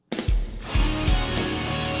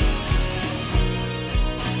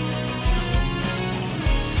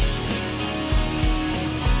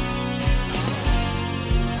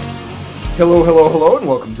Hello, hello, hello, and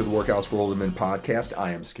welcome to the Workouts for Older Men podcast.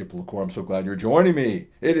 I am Skip LaCour. I'm so glad you're joining me.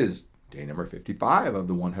 It is day number 55 of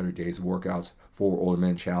the 100 Days of Workouts for Older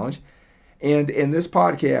Men Challenge. And in this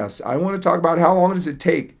podcast, I want to talk about how long does it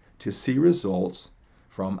take to see results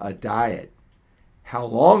from a diet? How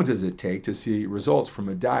long does it take to see results from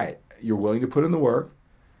a diet? You're willing to put in the work.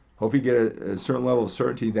 Hope you get a certain level of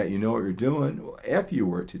certainty that you know what you're doing if you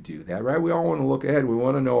were to do that, right? We all want to look ahead. We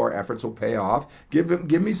want to know our efforts will pay off.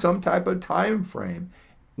 Give me some type of time frame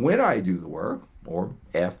when I do the work, or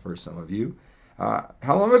if for some of you. How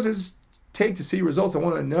long does it take to see results? I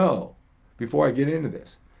want to know before I get into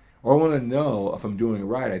this. Or I want to know if I'm doing it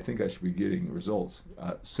right. I think I should be getting results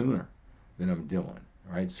sooner than I'm doing,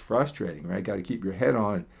 right? It's frustrating, right? Got to keep your head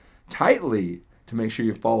on tightly to make sure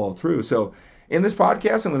you follow through. So in this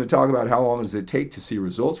podcast, I'm going to talk about how long does it take to see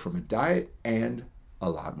results from a diet and a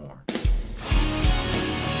lot more.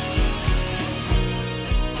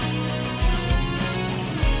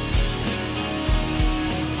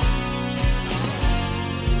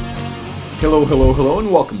 Hello, hello, hello, and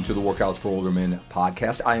welcome to the Workouts for Older Men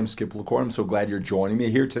podcast. I am Skip LaCour. I'm so glad you're joining me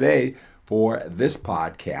here today for this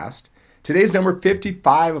podcast. Today's number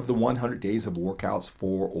 55 of the 100 Days of Workouts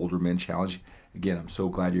for Older Men Challenge. Again, I'm so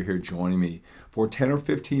glad you're here joining me for 10 or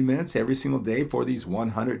 15 minutes every single day for these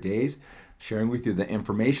 100 days, sharing with you the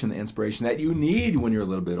information, the inspiration that you need when you're a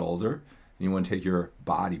little bit older and you want to take your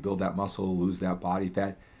body, build that muscle, lose that body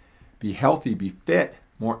fat, be healthy, be fit,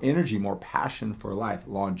 more energy, more passion for life,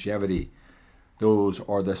 longevity. Those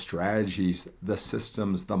are the strategies, the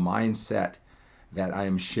systems, the mindset that I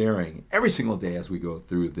am sharing every single day as we go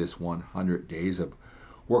through this 100 days of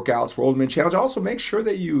Workouts for Older Men Challenge. Also, make sure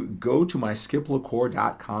that you go to my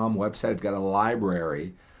skiplacour.com website. I've got a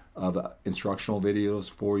library of instructional videos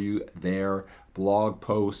for you there, blog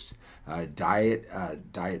posts, diet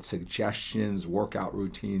suggestions, workout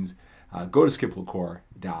routines. Go to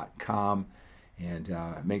skiplacour.com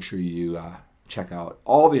and make sure you check out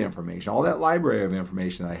all the information, all that library of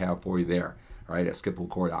information that I have for you there, right, at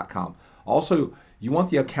skiplacour.com. Also, you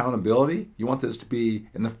want the accountability. You want this to be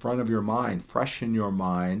in the front of your mind, fresh in your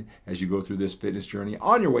mind as you go through this fitness journey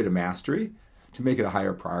on your way to mastery to make it a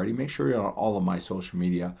higher priority. Make sure you're on all of my social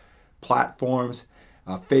media platforms,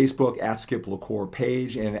 Facebook at Skip LaCour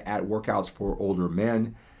page and at Workouts for Older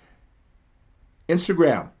Men.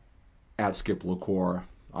 Instagram at Skip LaCour.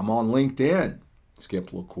 I'm on LinkedIn,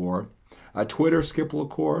 Skip LaCour. Twitter, Skip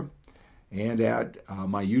LaCour. And at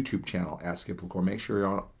my YouTube channel at Skip LaCour. Make sure you're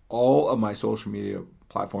on all of my social media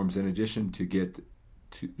platforms in addition to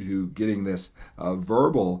getting this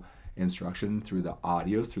verbal instruction through the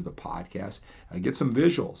audios, through the podcast. Get some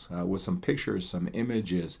visuals with some pictures, some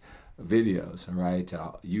images, videos, all right?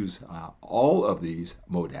 Use all of these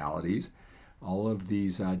modalities, all of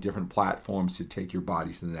these different platforms to take your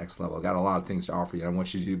body to the next level. I've got a lot of things to offer you. I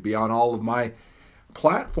want you to be on all of my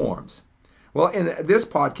platforms. Well, in this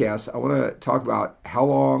podcast, I want to talk about how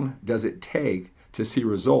long does it take to see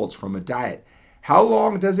results from a diet. How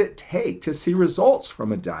long does it take to see results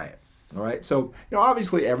from a diet? All right. So,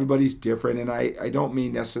 obviously everybody's different, and I don't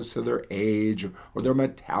mean necessarily their age or their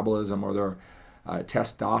metabolism or their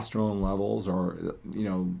testosterone levels or,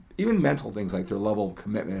 even mental things like their level of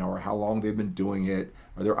commitment or how long they've been doing it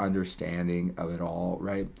or their understanding of it all,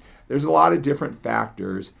 right? There's a lot of different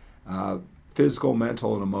factors, physical,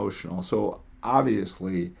 mental, and emotional. So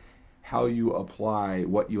obviously how you apply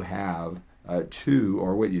what you have to,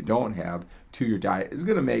 or what you don't have, to your diet is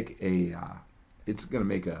going to make a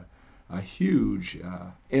huge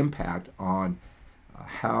impact on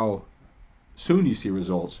how soon you see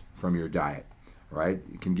results from your diet, right?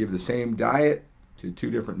 You can give the same diet to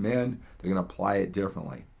two different men. They're going to apply it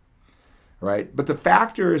differently, right? But the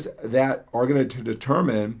factors that are going to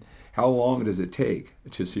determine how long does it take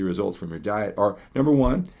to see results from your diet are, number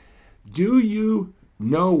one, do you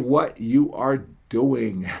know what you are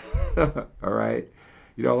doing? All right.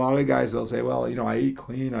 A lot of the guys, they'll say, well, I eat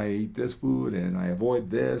clean, I eat this food, and I avoid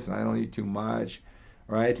this, and I don't eat too much,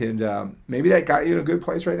 right? And maybe that got you in a good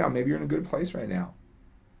place right now. Maybe you're in a good place right now,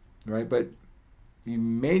 right? But you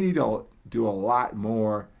may need to do a lot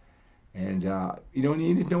more, and you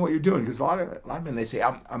need to know what you're doing, because a lot of men, they say,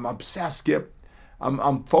 I'm obsessed, Skip.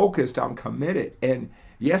 I'm focused, I'm committed. And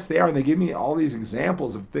yes, they are. And they give me all these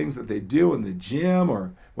examples of things that they do in the gym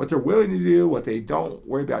or what they're willing to do, what they don't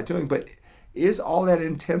worry about doing. But is all that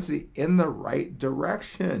intensity in the right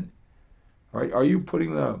direction? Right? Are you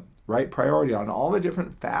putting the right priority on all the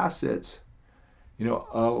different facets,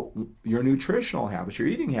 of your nutritional habits, your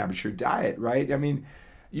eating habits, your diet, right? I mean,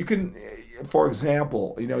 you can, for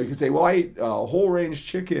example, you can say, well, I eat whole range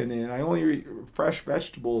chicken and I only eat fresh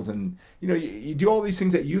vegetables, and you do all these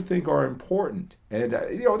things that you think are important, and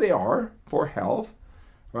they are for health,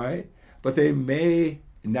 right? But they may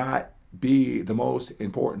not be the most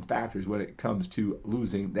important factors when it comes to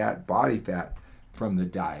losing that body fat from the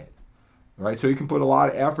diet. Right, so you can put a lot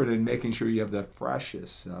of effort in making sure you have the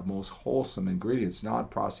freshest, most wholesome ingredients,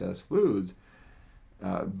 non-processed foods.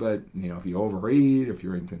 But if you overeat, if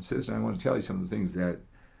you're inconsistent, I want to tell you some of the things that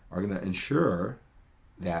are going to ensure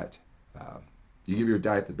that you give your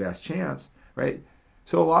diet the best chance. Right.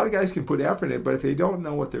 So a lot of guys can put effort in, but if they don't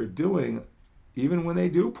know what they're doing, even when they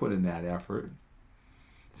do put in that effort,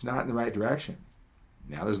 it's not in the right direction.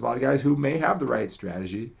 Now, there's a lot of guys who may have the right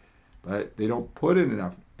strategy, but they don't put in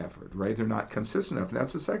enough effort, right? They're not consistent enough. And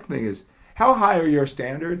that's the second thing is, how high are your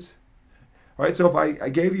standards? All right, so if I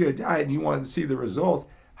gave you a diet and you wanted to see the results,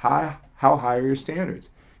 how high are your standards?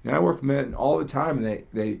 I work with men all the time,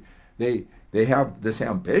 and they have this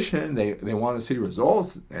ambition. They want to see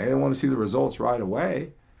results. They want to see the results right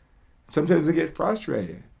away. Sometimes they get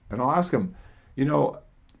frustrated. And I'll ask them,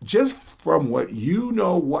 just from what you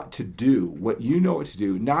know what to do,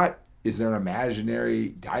 not is there an imaginary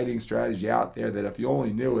dieting strategy out there that if you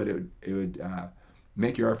only knew it would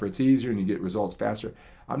make your efforts easier and you get results faster.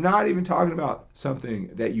 I'm not even talking about something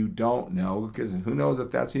that you don't know, because who knows if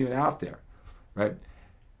that's even out there, right?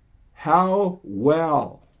 How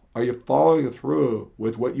well are you following through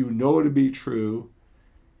with what you know to be true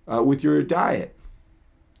with your diet,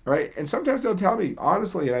 right? And sometimes they'll tell me,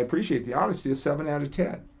 honestly, and I appreciate the honesty, a 7 out of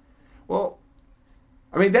 10. Well,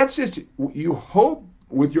 that's just, you hope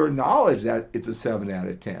with your knowledge that it's a 7 out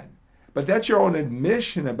of 10. But that's your own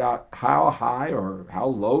admission about how high or how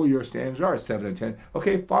low your standards are, 7 out of 10.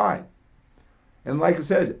 Okay, fine. And like I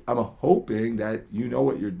said, I'm hoping that you know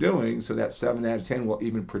what you're doing so that 7 out of 10 will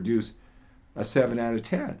even produce a 7 out of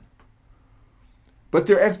 10. But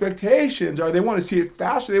their expectations are they want to see it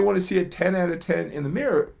faster. They want to see a 10 out of 10 in the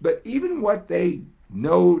mirror. But even what they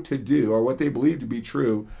know to do or what they believe to be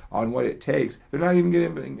true on what it takes, they're not even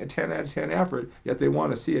getting a 10 out of 10 effort, yet they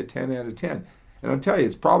want to see a 10 out of 10. And I'll tell you,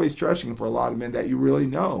 it's probably stretching for a lot of men that you really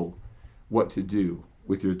know what to do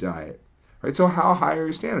with your diet. Right? So how high are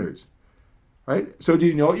your standards? Right? So do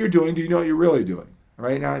you know what you're doing? Do you know what you're really doing?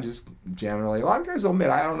 Right now, just generally, a lot of guys will admit,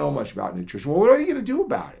 I don't know much about nutrition. Well, what are you going to do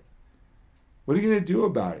about it? What are you going to do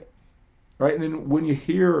about it? Right? And then when you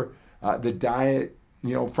hear the diet,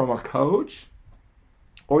 from a coach,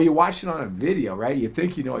 or you watch it on a video, right? You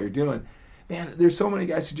think you know what you're doing. Man, there's so many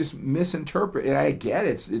guys who just misinterpret, and I get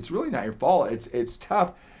it. It's really not your fault. It's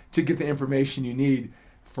tough to get the information you need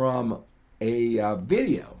from a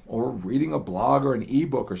video or reading a blog or an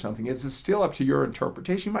ebook or something. It's still up to your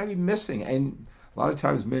interpretation. You might be missing, and a lot of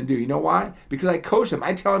times men do. You know why? Because I coach them.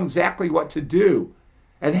 I tell them exactly what to do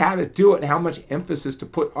and how to do it and how much emphasis to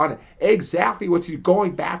put on it. Exactly what's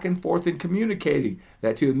going back and forth and communicating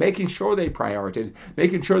that to them, making sure they prioritize,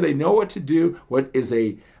 making sure they know what to do, what is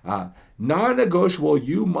a non-negotiable,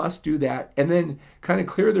 you must do that, and then kind of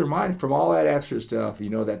clear their mind from all that extra stuff,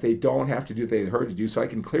 that they don't have to do, they heard to do, so I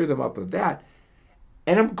can clear them up of that.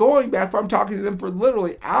 And I'm going back, I'm talking to them for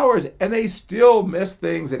literally hours, and they still miss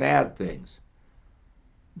things and add things.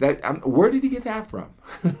 Where did you get that from?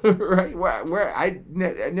 Right? Where I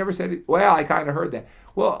never said it. Well, I kind of heard that.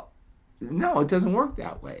 Well, no, it doesn't work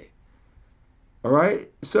that way. All right?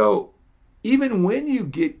 So even when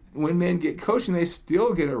men get coaching, they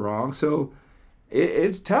still get it wrong. So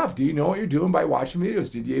it's tough. Do you know what you're doing by watching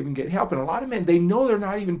videos? Did you even get help? And a lot of men, they know they're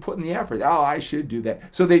not even putting the effort. Oh, I should do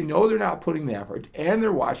that. So they know they're not putting the effort, and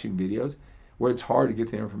they're watching videos where it's hard to get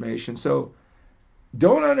the information. So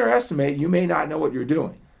don't underestimate, you may not know what you're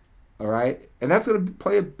doing, all right? And that's going to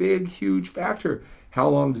play a big, huge factor. How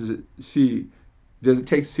long does it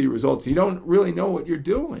take to see results? You don't really know what you're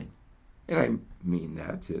doing. And I mean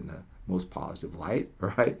that in the most positive light,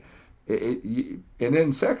 right? And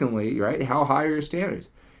then secondly, right, how high are your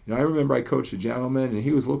standards? I remember I coached a gentleman, and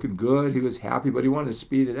he was looking good, he was happy, but he wanted to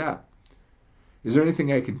speed it up. Is there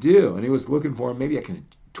anything I can do? And he was looking for, maybe I can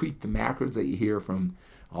tweak the macros that you hear from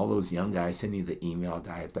all those young guys sending you the email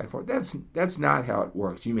diets back and forth. That's not how it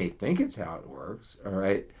works. You may think it's how it works, all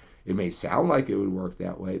right? It may sound like it would work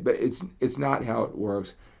that way, but it's not how it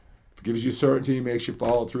works. If it gives you certainty, makes you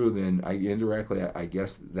follow through, then indirectly, I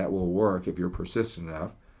guess that will work if you're persistent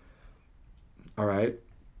enough. All right?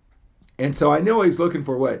 And so I know he's looking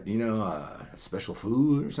for what? Special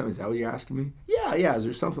food or something? Is that what you're asking me? Yeah. Is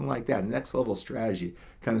there something like that? Next level strategy,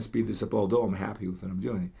 kind of speed this up, although I'm happy with what I'm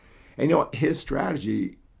doing. And his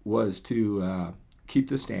strategy was to keep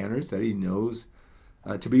the standards that he knows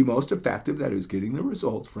to be most effective, that he was getting the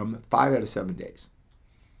results from 5 out of 7 days.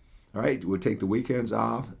 All right, would take the weekends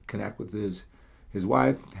off, connect with his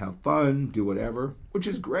wife, have fun, do whatever, which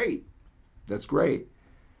is great. That's great.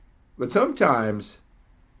 But sometimes,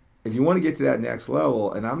 if you want to get to that next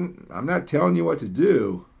level, and I'm not telling you what to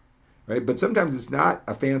do, right? But sometimes it's not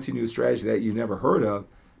a fancy new strategy that you've never heard of.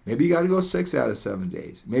 Maybe you got to go 6 out of 7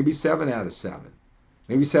 days, maybe 7 out of 7,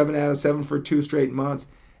 maybe 7 out of 7 for 2 straight months,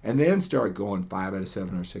 and then start going 5 out of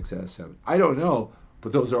 7 or 6 out of 7. I don't know,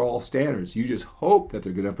 but those are all standards. You just hope that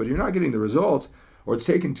they're good enough, but you're not getting the results, or it's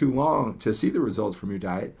taking too long to see the results from your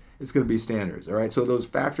diet. It's going to be standards, all right? So those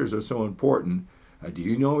factors are so important. Do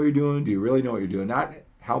you know what you're doing? Do you really know what you're doing? Not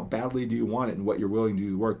how badly do you want it and what you're willing to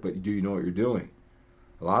do the work, but do you know what you're doing?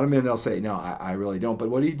 A lot of men, they'll say, no, I really don't. But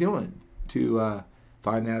what are you doing to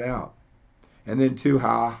find that out? And then 2,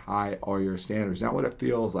 how high are your standards? Not what it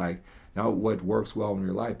feels like, not what works well in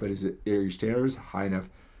your life, but are your standards high enough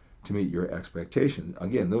to meet your expectations?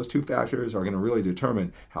 Again, those 2 factors are going to really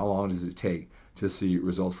determine how long does it take to see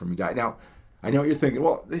results from your diet. Now, I know you're thinking,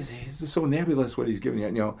 well, this is so nebulous what he's giving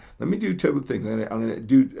you. Let me do 2 things. I'm going to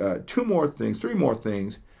do 3 more things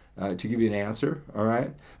to give you an answer, all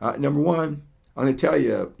right? Number 1, I'm going to tell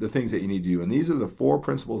you the things that you need to do. And these are the 4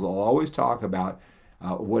 principles I'll always talk about,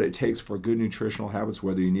 what it takes for good nutritional habits,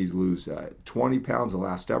 whether you need to lose 20 pounds, the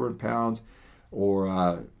last stubborn pounds,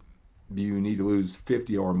 or you need to lose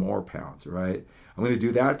 50 or more pounds, right? I'm going to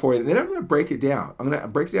do that for you. And then I'm going to break it down. I'm going to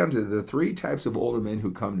break it down to the 3 types of older men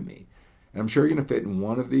who come to me. And I'm sure you're going to fit in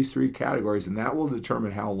one of these 3 categories, and that will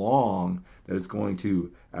determine how long that it's going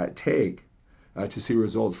to take to see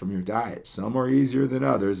results from your diet. Some are easier than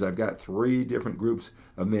others. I've got 3 different groups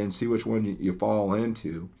of men. See which one you fall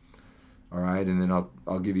into, all right? And then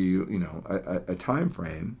I'll give you a time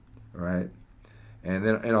frame, all right? And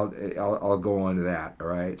then I'll go on to that, all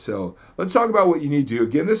right? So let's talk about what you need to do.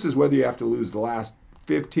 Again, this is whether you have to lose the last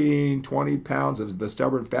 15, 20 pounds of the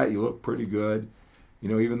stubborn fat. You look pretty good.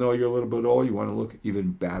 Even though you're a little bit old, you want to look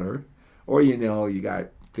even better. Or you got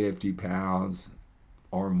 50 pounds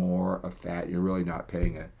or more of fat. You're really not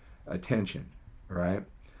paying attention, right?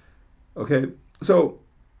 Okay, so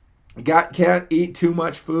can't eat too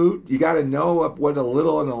much food. You got to know what a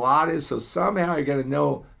little and a lot is. So somehow you're going to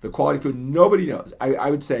know the quality of food. Nobody knows. I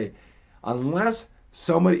would say, unless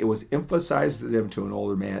it was emphasized to them, to an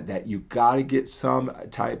older man, that you got to get some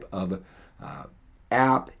type of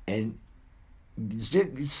app and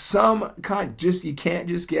some kind. You can't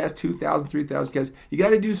just guess 2,000, 3,000 guesses. You got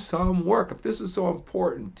to do some work. If this is so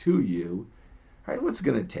important to you, right? What's it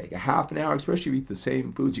going to take? A half an hour, especially if you eat the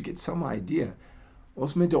same foods, you get some idea.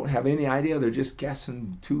 Most men don't have any idea. They're just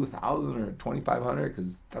guessing 2,000 or 2,500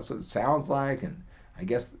 because that's what it sounds like, and I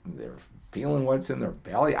guess they're feeling what's in their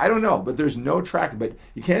belly. I don't know, but there's no tracking. But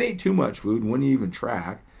you can't eat too much food when you even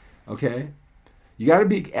track, okay? You got to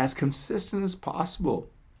be as consistent as possible.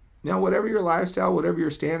 Now, whatever your lifestyle, whatever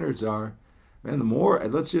your standards are, man, the more,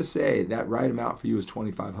 let's just say that right amount for you is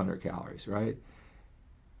 2,500 calories, right?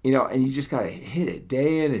 And you just got to hit it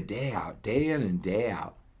day in and day out, day in and day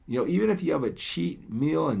out. Even if you have a cheat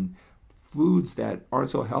meal and foods that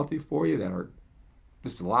aren't so healthy for you, that are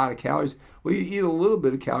just a lot of calories, well, you eat a little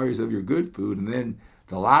bit of calories of your good food and then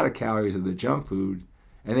a lot of calories of the junk food.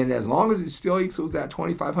 And then as long as it still equals that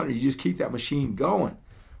 2,500, you just keep that machine going.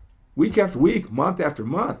 Week after week, month after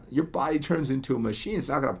month, your body turns into a machine. It's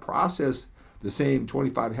not going to process the same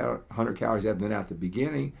 2,500 calories than at the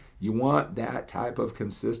beginning. You want that type of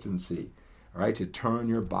consistency, all right, to turn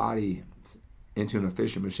your body into an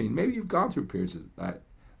efficient machine. Maybe you've gone through periods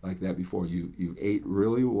like that before. You ate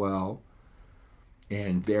really well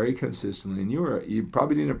and very consistently, and you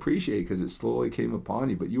probably didn't appreciate it because it slowly came upon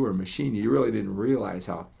you, but you were a machine. You really didn't realize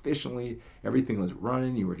how efficiently everything was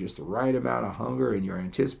running. You were just the right amount of hunger, and you're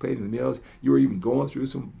anticipating the meals. You were even going through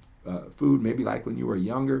some food, maybe like when you were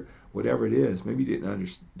younger, whatever it is. Maybe you didn't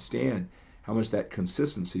understand how much that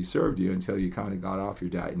consistency served you until you kind of got off your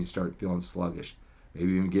diet and you started feeling sluggish,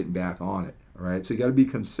 maybe even getting back on it, all right? So you got to be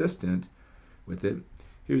consistent with it.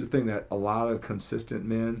 Here's the thing, that a lot of consistent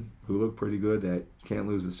men who look pretty good, that can't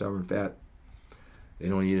lose the stubborn fat, they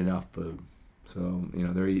don't eat enough food. So,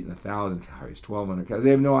 they're eating 1,000 calories, 1,200 calories.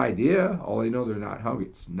 They have no idea. All they know, they're not hungry.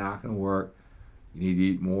 It's not going to work. You need to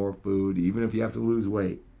eat more food, even if you have to lose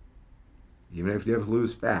weight, even if you have to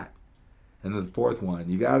lose fat. And the 4th one,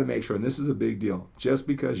 you got to make sure, and this is a big deal, just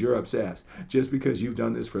because you're obsessed, just because you've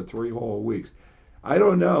done this for 3 whole weeks, I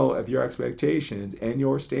don't know if your expectations and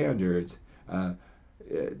your standards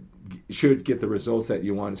should get the results that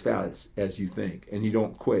you want as fast as you think, and you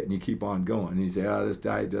don't quit and you keep on going and you say, this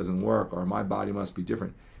diet doesn't work, or my body must be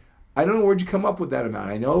different. I don't know where'd you come up with that amount.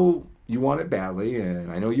 I know you want it badly,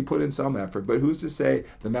 and I know you put in some effort, but who's to say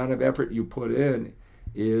the amount of effort you put in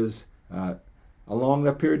is a long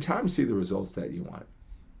enough period of time to see the results that you want?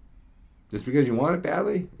 Just because you want it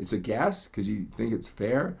badly, it's a guess because you think it's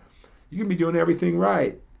fair. You can be doing everything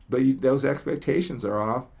right, but those expectations are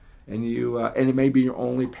off, and and it may be your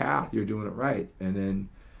only path. You're doing it right, and then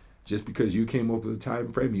just because you came up with a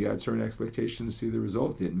time frame, you had certain expectations to see the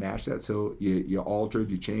result, didn't match that, so you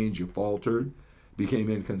altered, you changed, you faltered,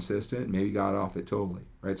 became inconsistent, maybe got off it totally,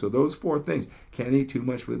 right? So those 4 things. Can't eat too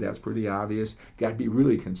much food, that's pretty obvious. Got to be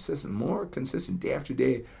really consistent, more consistent day after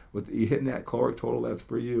day with you hitting that caloric total that's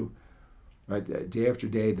for you, right? Day after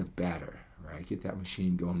day, the better, right? Get that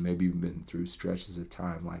machine going. Maybe you've been through stretches of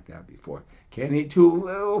time like that before. Can't eat too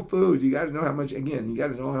little food. You got to know how much, again, you got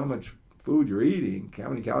to know how much food you're eating, how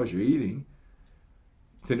many calories you're eating,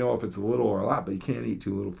 to know if it's a little or a lot, but you can't eat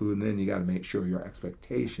too little food, and then you got to make sure your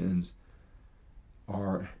expectations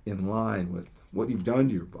are in line with what you've done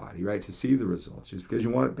to your body, right, to see the results. Just because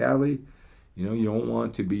you want it badly, you don't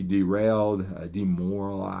want to be derailed,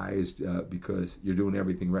 demoralized because you're doing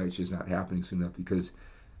everything right. It's just not happening soon enough because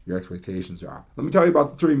your expectations are off. Let me tell you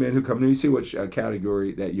about the 3 men who come to me. See which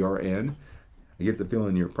category that you're in. I get the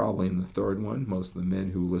feeling you're probably in the 3rd one. Most of the men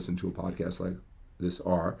who listen to a podcast like this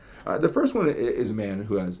are. The first one is a man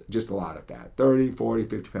who has just a lot of fat, 30, 40,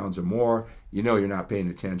 50 pounds or more. You're not paying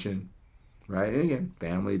attention, right? And again,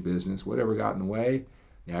 family, business, whatever got in the way,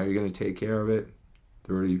 now you're going to take care of it.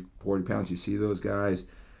 30, 40 pounds, you see those guys,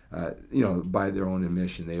 by their own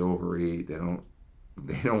admission, they overeat. They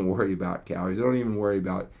don't worry about calories. They don't even worry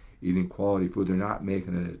about eating quality food. They're not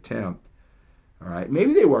making an attempt. All right,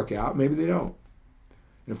 maybe they work out, maybe they don't.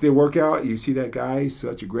 If they work out, you see that guy, he's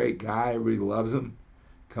such a great guy, everybody loves him,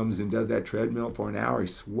 comes and does that treadmill for an hour,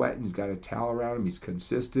 he's sweating, he's got a towel around him, he's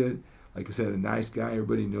consistent. Like I said, a nice guy,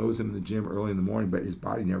 everybody knows him in the gym early in the morning, but his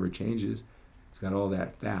body never changes. He's got all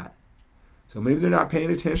that fat. So maybe they're not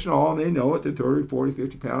paying attention at all, and they know it, they're 30, 40,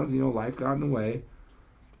 50 pounds, life got in the way.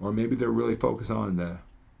 Or maybe they're really focused on the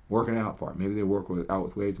working out part. Maybe they work out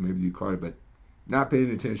with weights, maybe do cardio, but not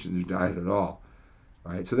paying attention to their diet at all.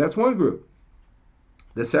 Right? So that's one group.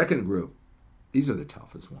 The second group, these are the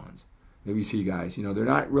toughest ones. Maybe you see guys, they're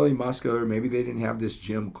not really muscular. Maybe they didn't have this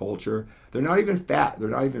gym culture. They're not even fat. They're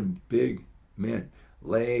not even big men.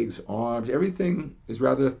 Legs, arms, everything is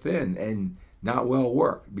rather thin and not well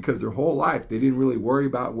worked because their whole life they didn't really worry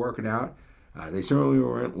about working out. They certainly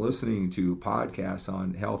weren't listening to podcasts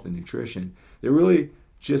on health and nutrition. They're really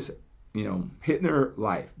just, hitting their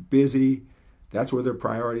life, busy. That's where their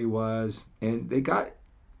priority was. And they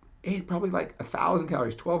ate probably like 1,000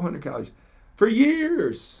 calories, 1,200 calories for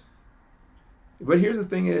years. But here's the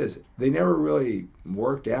thing is, they never really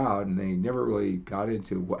worked out and they never really got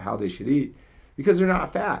into how they should eat because they're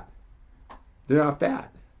not fat. They're not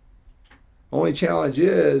fat. Only challenge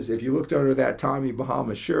is, if you looked under that Tommy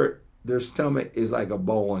Bahama shirt, their stomach is like a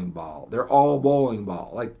bowling ball. They're all bowling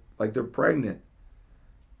ball, like they're pregnant.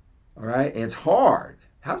 All right? And it's hard.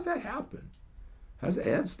 How does that happen?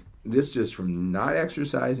 This just from not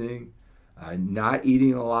exercising, not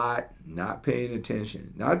eating a lot, not paying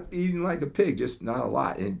attention, not eating like a pig, just not a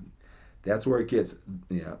lot. And that's where it gets,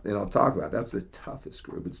 and I'll talk about it. That's the toughest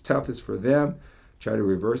group. It's toughest for them. Try to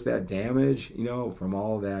reverse that damage, from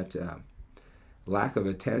all that lack of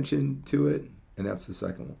attention to it. And that's the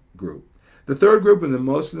second group. The third group, and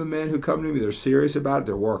most of the men who come to me, they're serious about it.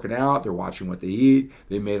 They're working out. They're watching what they eat.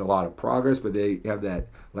 They made a lot of progress, but they have that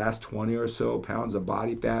last 20 or so pounds of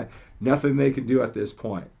body fat. Nothing they can do at this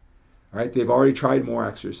point. All right, they've already tried more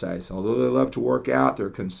exercise. Although they love to work out, they're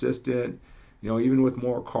consistent. Even with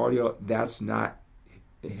more cardio, that's not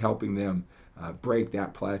helping them break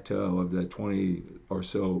that plateau of the 20 or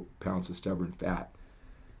so pounds of stubborn fat.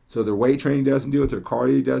 So their weight training doesn't do it, their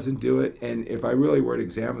cardio doesn't do it, and if I really were to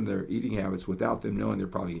examine their eating habits without them knowing, they're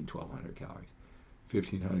probably eating 1,200 calories,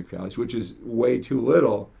 1,500 calories, which is way too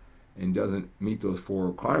little and doesn't meet those 4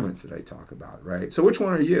 requirements that I talk about, right? So which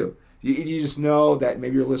one are you? You just know that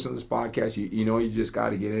maybe you're listening to this podcast, you just got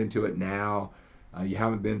to get into it now, you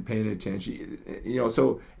haven't been paying attention,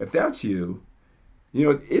 so if that's you,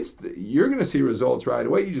 you're going to see results right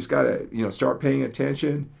away. You just got to, start paying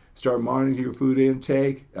attention, start monitoring your food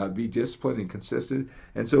intake, be disciplined and consistent.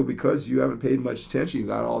 And so because you haven't paid much attention, you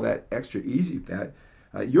got all that extra easy fat,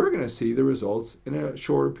 you're going to see the results in a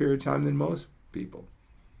shorter period of time than most people.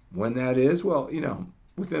 When that is, well,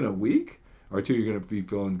 within a week or 2, you're going to be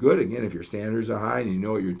feeling good. Again, if your standards are high and you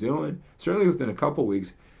know what you're doing, certainly within a couple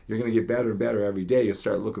weeks, you're going to get better and better every day. You'll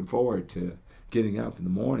start looking forward to getting up in the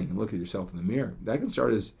morning and look at yourself in the mirror. That can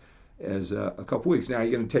start as a couple weeks. Now,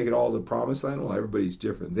 you're going to take it all to the promised land. Well, everybody's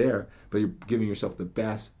different there, but you're giving yourself the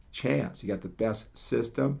best chance. You got the best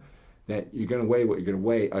system that you're going to weigh what you're going to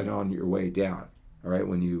weigh and on your way down. All right,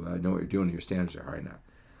 when you know what you're doing and your standards are high enough.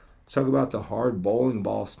 Let's talk about the hard bowling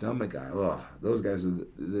ball stomach guy. Ugh, those guys are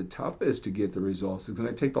the toughest to get the results. It's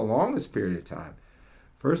going to take the longest period of time.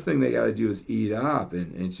 First thing they got to do is eat up,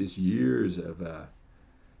 and it's just years of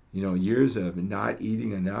not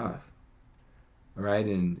eating enough. All right,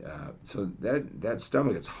 and so that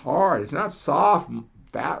stomach, it's hard. It's not soft,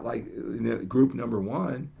 fat like in group number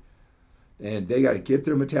one. And they got to get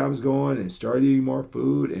their metabolism going and start eating more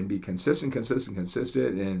food and be consistent.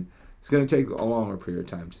 And it's going to take a longer period of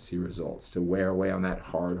time to see results, to wear away on that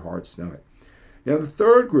hard stomach. Now, the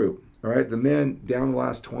third group, all right, the men down the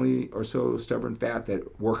last 20 or so stubborn fat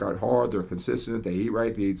that work out hard, they're consistent, they eat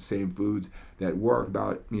right, they eat the same foods that work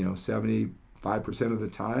about 75% of the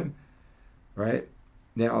time, right?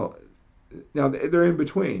 Now they're in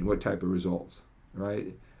between what type of results, right?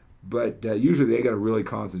 But usually they got to really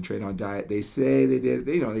concentrate on diet. They say they did,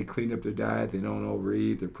 they clean up their diet, they don't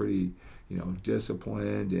overeat, they're pretty,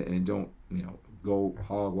 disciplined and don't, go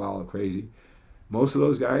hog wild crazy. Most of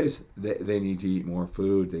those guys, they need to eat more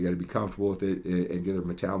food. They got to be comfortable with it and get their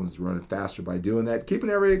metabolism running faster by doing that, keeping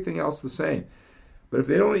everything else the same. But if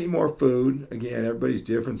they don't eat more food, again, everybody's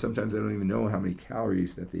different. Sometimes they don't even know how many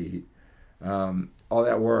calories that they eat. All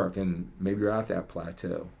that work, and maybe you're at that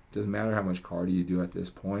plateau. Doesn't matter how much cardio you do at this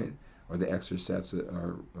point, or the extra sets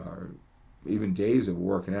or even days of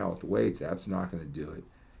working out with the weights. That's not going to do it.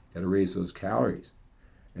 Got to raise those calories,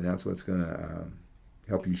 and that's what's going to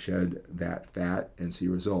help you shed that fat and see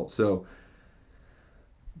results. So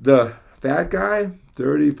the fat guy,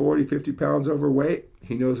 30, 40, 50 pounds overweight,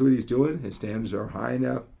 he knows what he's doing. His standards are high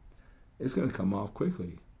enough. It's going to come off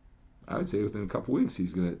quickly. I would say within a couple weeks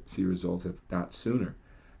he's going to see results, if not sooner.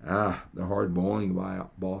 The hard bowling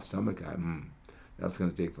ball stomach guy, that's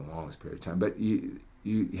going to take the longest period of time. But you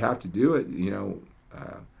have to do it,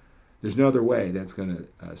 there's no other way that's going to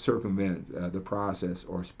circumvent the process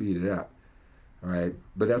or speed it up. All right,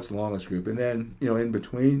 but that's the longest group. And then, in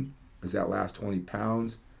between is that last 20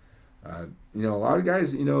 pounds. A lot of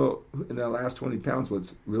guys, in that last 20 pounds,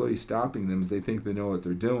 what's really stopping them is they think they know what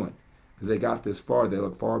they're doing. Because they got this far, they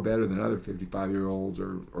look far better than other 55-year-olds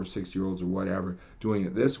or 60-year-olds or whatever doing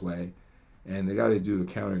it this way. And they got to do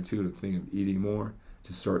the counterintuitive thing of eating more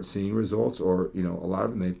to start seeing results, or, a lot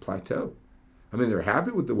of them, they plateau. I mean, they're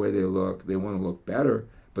happy with the way they look. They want to look better,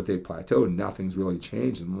 but they plateaued. Nothing's really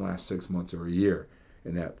changed in the last 6 months or a year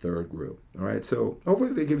in that third group. All right, so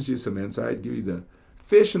hopefully that gives you some insight, give you the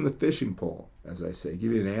fish in the fishing pole, as I say,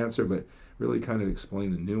 give you an answer, but really kind of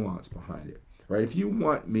explain the nuance behind it. Right? If you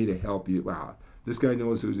want me to help you, wow, this guy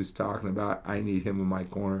knows who he's talking about. I need him in my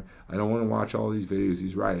corner. I don't want to watch all these videos.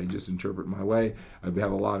 He's right. I just interpret my way. I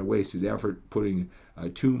have a lot of wasted effort, putting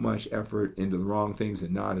too much effort into the wrong things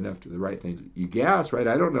and not enough to the right things. You guess, right?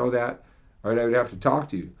 I don't know that. All right, I would have to talk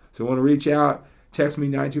to you. So I want to reach out. Text me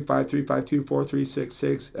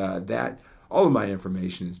 925-352-4366. All of my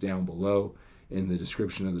information is down below in the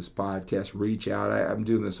description of this podcast. Reach out. I'm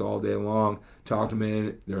doing this all day long. Talk to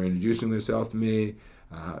men. They're introducing themselves to me,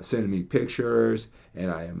 sending me pictures, and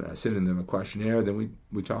I am sending them a questionnaire. Then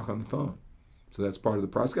we talk on the phone. So that's part of the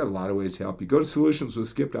process. Got a lot of ways to help you. Go to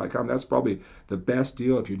solutionswithskip.com. That's probably the best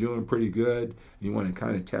deal if you're doing pretty good and you want to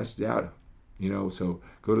kind of test it out. So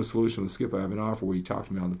go to Solution with Skip. I have an offer where you talk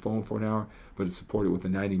to me on the phone for an hour, but it's supported with a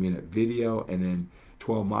 90-minute video and then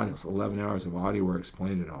 12 modules, 11 hours of audio where I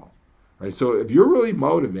explain it all. Right? So if you're really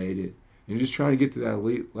motivated and you're just trying to get to that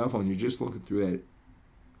elite level and you're just looking through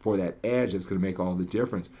that edge that's going to make all the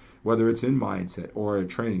difference, whether it's in mindset or a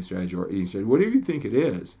training strategy or eating strategy, whatever you think it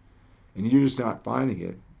is, and you're just not finding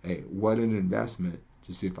it, hey, what an investment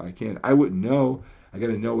to see if I can. I wouldn't know. I got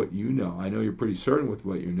to know what you know. I know you're pretty certain with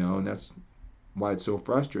what you know, and that's why it's so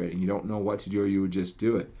frustrating. You don't know what to do, or you would just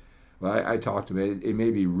do it. Well, I talked to it. It may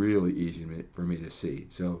be really easy for me to see.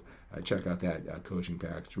 So check out that coaching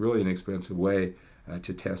package. Really an expensive way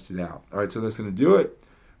to test it out. All right, so that's going to do it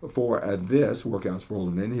for this Workouts for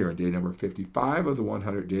Older Men here on day number 55 of the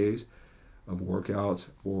 100 Days of Workouts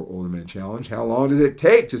for Older Men Challenge. How long does it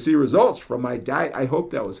take to see results from my diet? I hope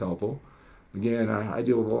that was helpful. Again, I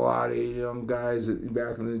deal with a lot of young guys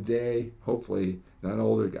back in the day, hopefully not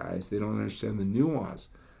older guys. They don't understand the nuance.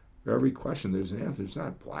 For every question, there's an answer. It's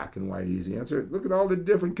not black and white, easy answer. Look at all the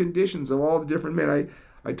different conditions of all the different men.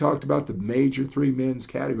 I talked about the major three men's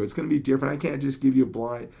category. It's going to be different. I can't just give you a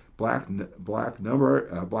black and white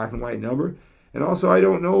number. And also, I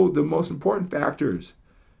don't know the most important factors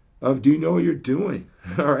of do you know what you're doing,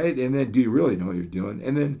 all right? And then do you really know what you're doing?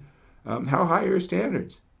 And then how high are your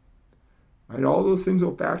standards? Right, all those things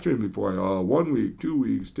will factor in before 1 week, 2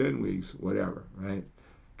 weeks, 10 weeks, whatever, right?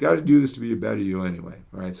 got to do this to be a better you anyway.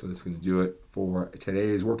 All right, so that's going to do it for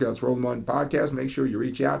today's Workouts for Older Men podcast. Make sure you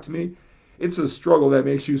reach out to me. It's a struggle that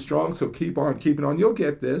makes you strong, so keep on keeping on. You'll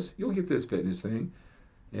get this. You'll get this fitness thing.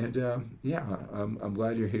 And I'm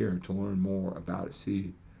glad you're here to learn more about it,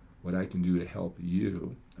 see what I can do to help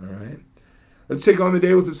you. All right? Let's take on the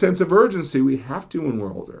day with a sense of urgency. We have to when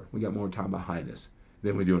we're older. We got more time behind us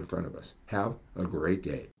than we do in front of us. Have a great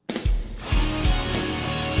day.